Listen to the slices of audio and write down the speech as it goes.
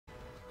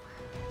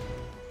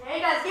Hey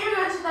guys,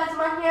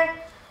 GamerGo2001 here,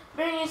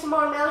 bringing you some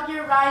more Metal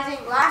Gear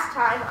Rising. Last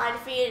time I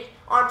defeated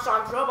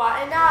Armstrong's robot,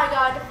 and now I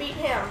gotta defeat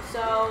him,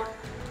 so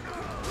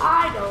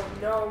I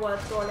don't know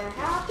what's gonna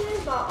happen,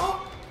 but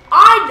oh,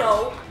 I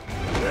know!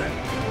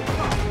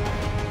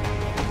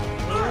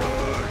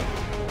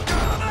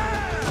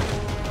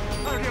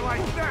 How do you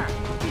like that?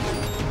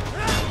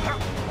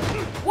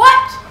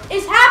 What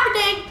is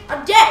happening?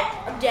 I'm dead!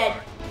 I'm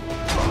dead.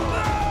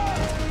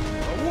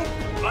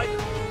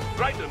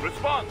 Raiden,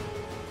 respond!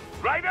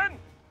 Raiden?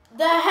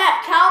 The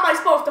heck? How am I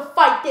supposed to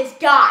fight this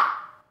guy?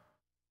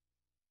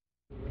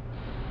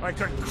 I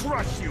could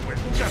crush you with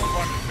just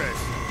one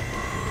fist.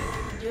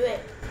 Do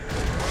it.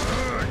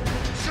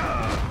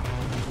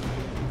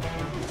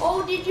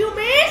 Oh, did you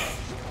miss?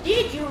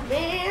 Did you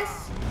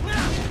miss?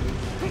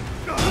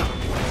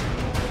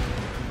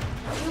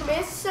 You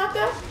miss,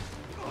 sucker?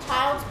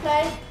 Child's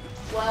play?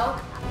 Well,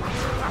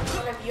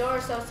 one of your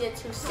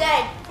associates who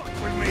said,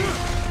 With me.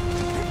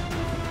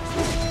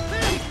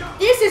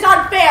 "This is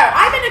unfair!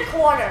 I'm in a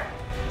corner!"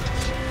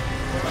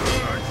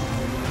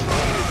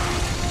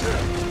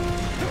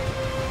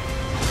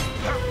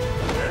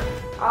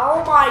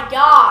 Oh my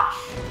gosh!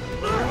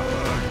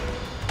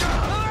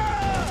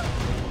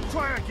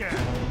 Try again.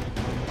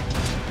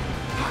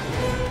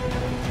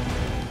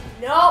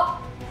 Nope.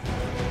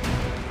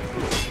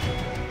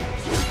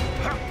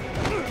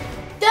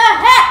 The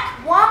heck?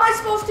 What am I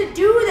supposed to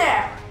do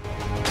there?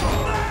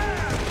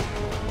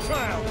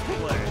 Child's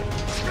play.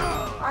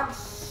 I'm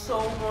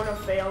so gonna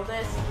fail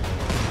this.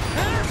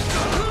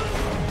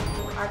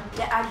 I'm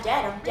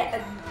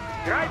dead.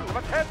 Raiden,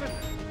 what happened?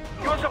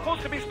 You're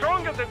supposed to be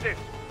stronger than this.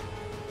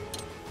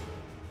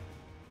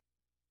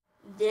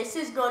 This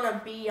is gonna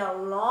be a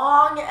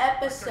long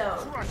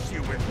episode. Crush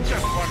you with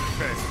just one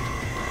fist.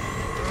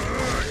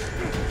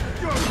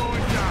 You're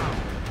going down.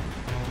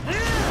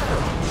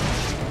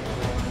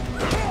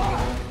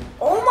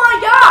 Oh my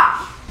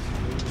gosh!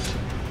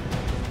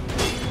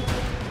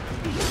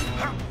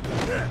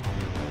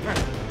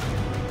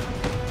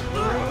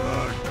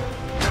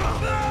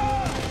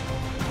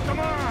 Come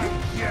on,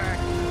 Jack.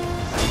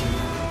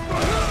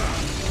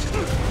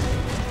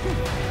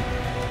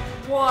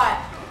 What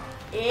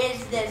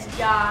is this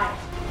guy?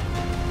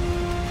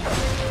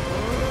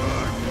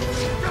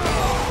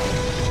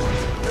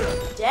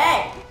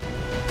 Dead.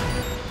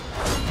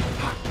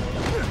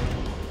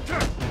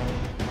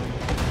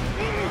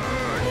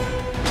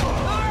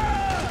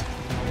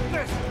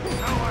 This is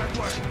how I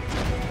work.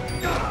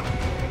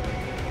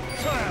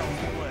 Child's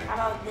play. How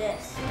about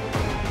this?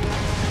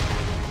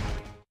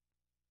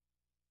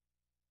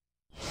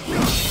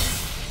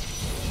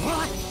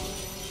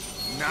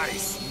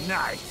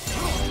 Nice.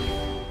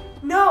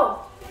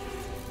 No!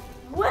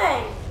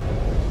 Way!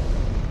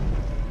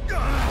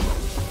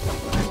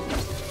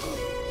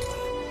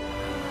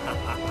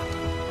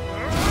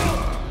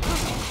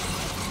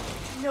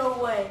 No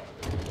way.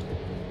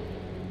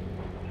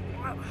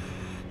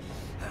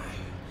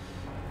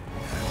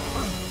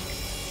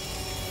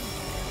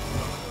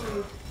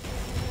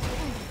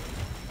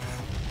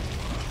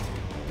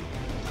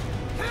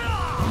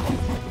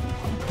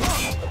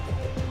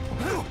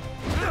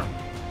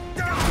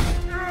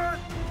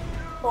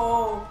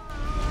 Oh.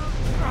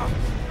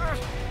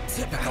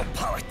 Typical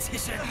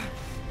politician.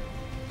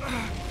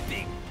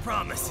 Big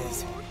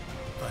promises,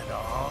 but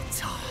all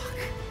talk.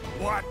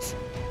 What?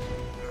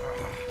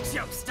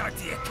 Jumpstart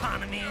the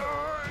economy.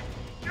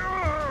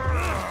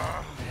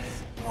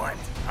 What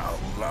a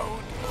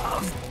load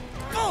of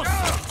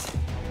bullshit!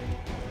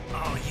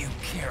 All you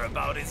care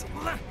about is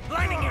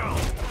lining your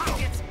own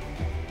pockets.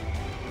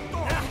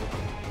 That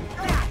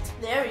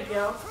There we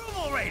go.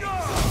 approval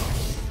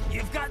ratings.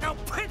 You've got no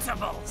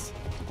principles.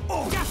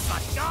 Just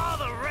like all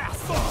the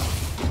rest.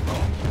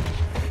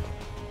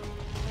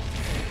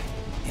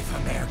 If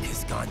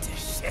America's gone to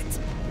shit,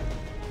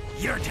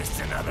 you're just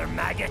another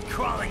maggot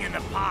crawling in the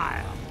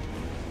pile.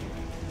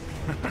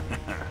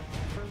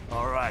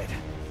 All right.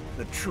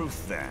 The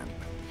truth then.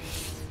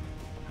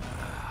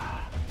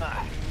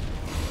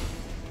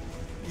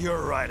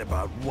 You're right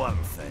about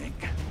one thing.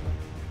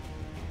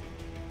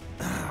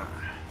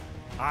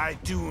 I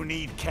do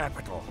need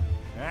capital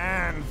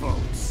and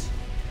votes.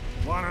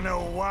 Wanna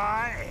know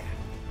why?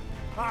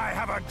 I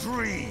have a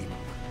dream.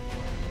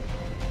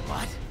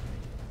 What?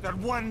 That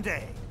one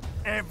day,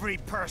 every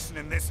person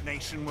in this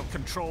nation will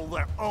control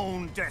their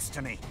own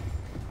destiny.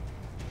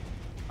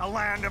 A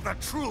land of the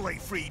truly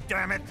free,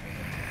 damn it.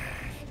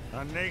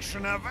 A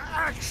nation of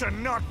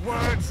action, not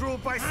words,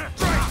 ruled by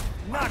strength,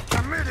 not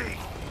committee.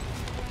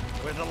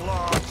 Where the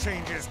law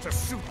changes to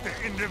suit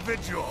the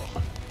individual,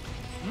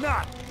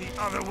 not the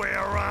other way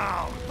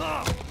around.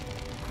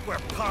 Where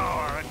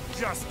power and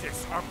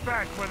justice are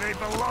back where they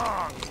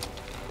belong.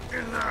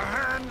 In the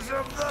hands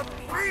of the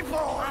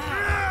people!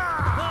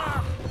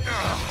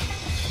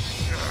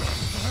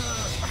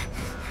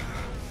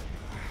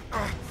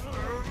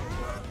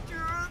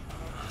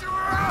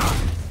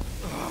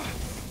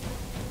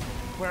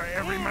 Where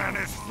every man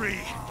is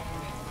free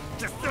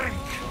to think,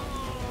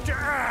 to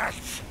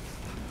act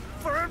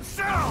for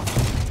himself!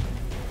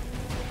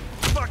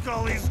 Fuck Fuck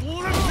all these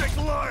lunatic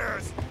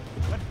lawyers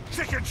and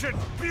chicken shit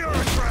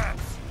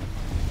bureaucrats!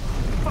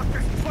 Fuck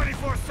this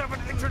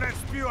 24/7 internet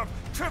spew of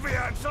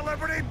trivia and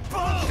celebrity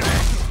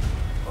bullshit!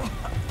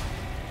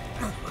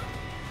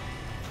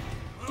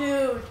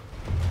 Dude.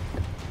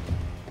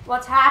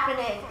 What's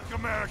happening? Fuck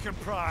American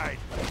pride!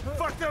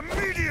 Fuck the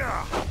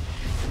media!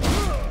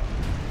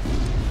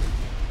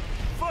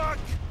 Fuck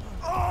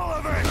all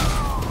of it!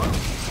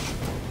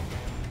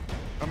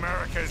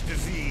 America's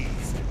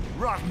diseased,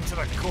 rotten to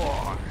the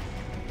core.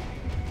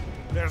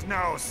 There's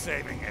no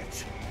saving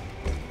it.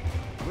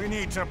 We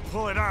need to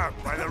pull it out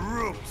by the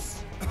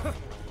roots.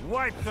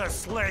 Wipe the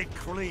slate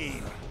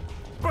clean.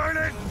 Burn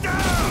it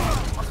down!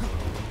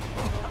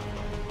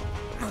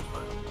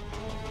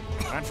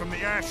 And from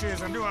the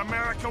ashes, a new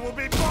America will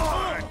be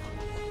born!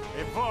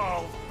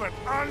 Evolved, but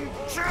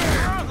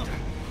unchained!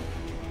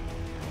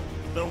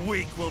 The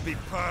weak will be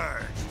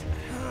purged.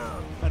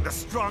 And the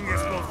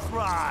strongest will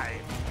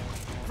thrive.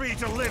 Free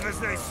to live as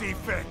they see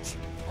fit.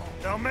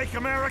 They'll make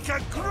America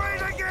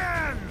great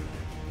again!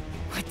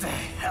 What the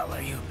hell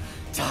are you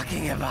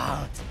talking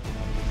about?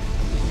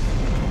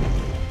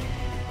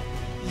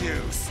 You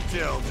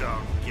still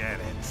don't get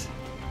it.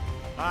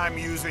 I'm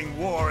using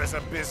war as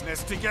a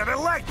business to get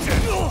elected!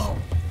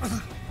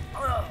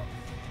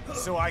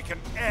 So I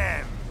can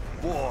end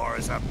war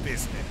as a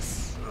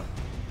business.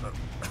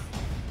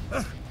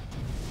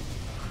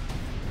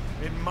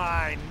 In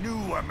my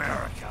new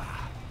America,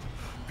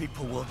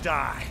 people will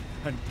die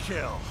and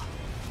kill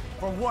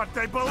for what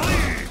they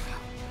believe!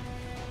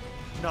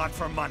 Not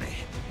for money,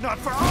 not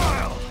for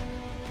oil!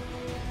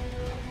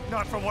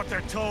 Not for what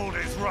they're told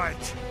is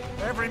right.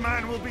 Every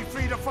man will be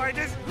free to fight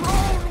his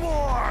own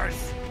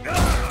wars!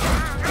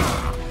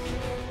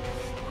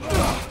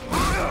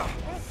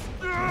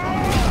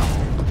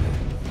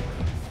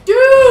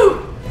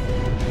 Dude!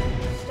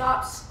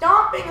 Stop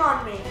stomping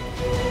on me!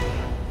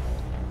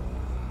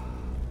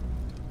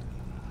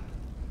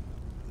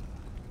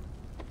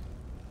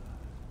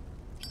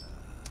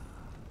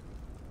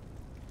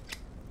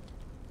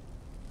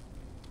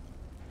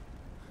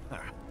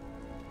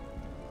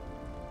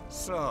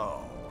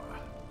 So,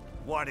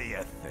 what do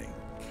you think?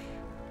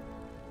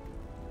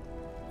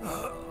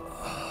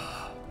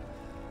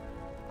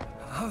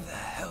 How the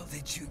hell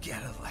did you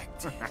get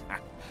elected?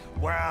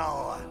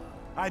 Well,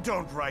 I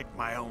don't write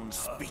my own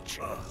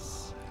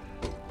speeches.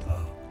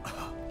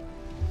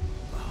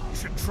 You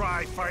should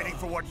try fighting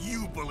for what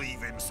you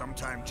believe in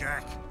sometime,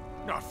 Jack.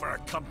 Not for a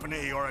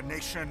company or a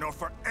nation or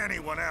for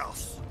anyone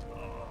else.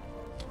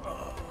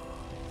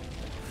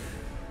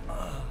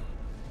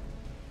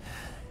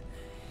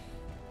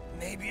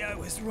 Maybe I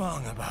was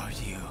wrong about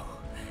you.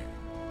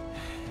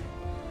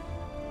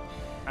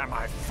 Am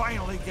I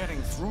finally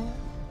getting through?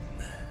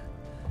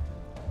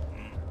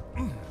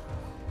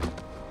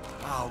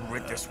 I'll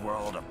rid this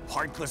world of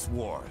pointless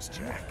wars,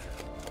 Jack.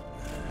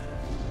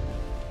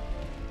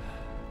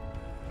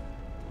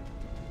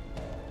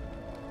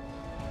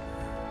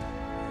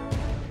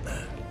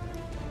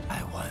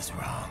 I was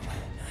wrong.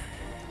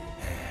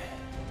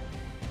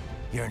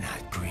 You're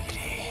not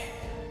greedy.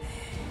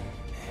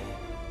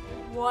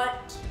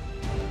 What?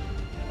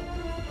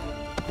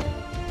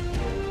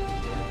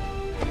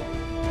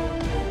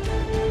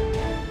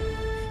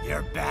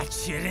 You're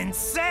batshit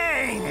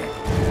insane!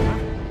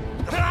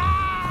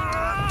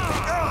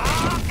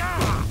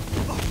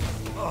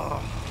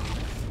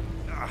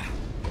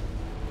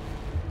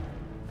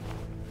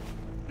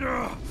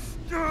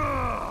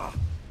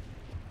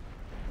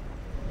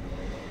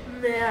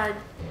 Man.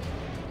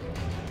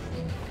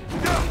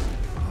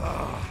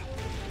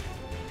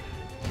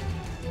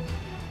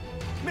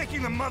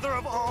 Making the mother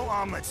of all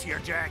omelets here,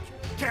 Jack.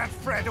 Can't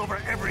fret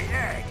over every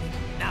egg.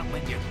 Not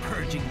when you're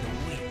purging the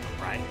weak,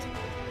 right?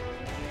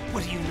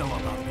 What do you know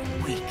about the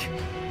weak?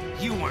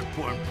 You weren't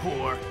born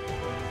poor.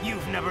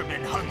 You've never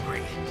been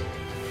hungry.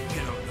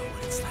 You don't know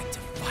what it's like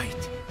to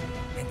fight,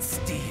 and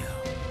steal,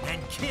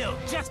 and kill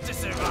just to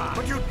survive.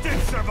 But you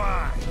did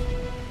survive!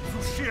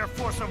 Through sheer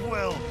force of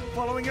will,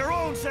 following your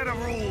own set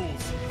of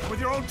rules. With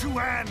your own two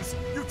hands,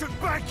 you took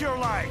back your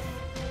life!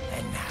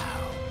 And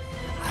now,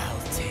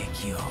 I'll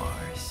take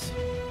yours.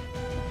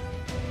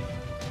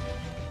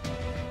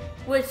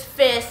 With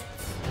fists.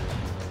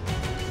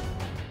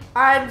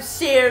 I'm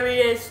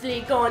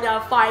seriously gonna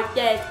fight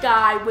this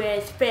guy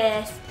with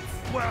fists.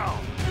 Well,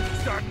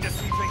 starting to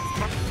see things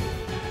much...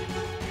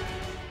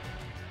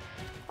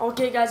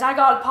 Okay guys, I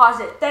gotta pause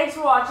it. Thanks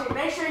for watching.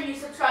 Make sure you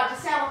subscribe to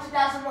Samuel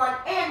 2001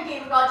 and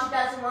Gamer God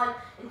 2001.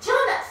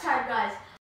 Until next time guys,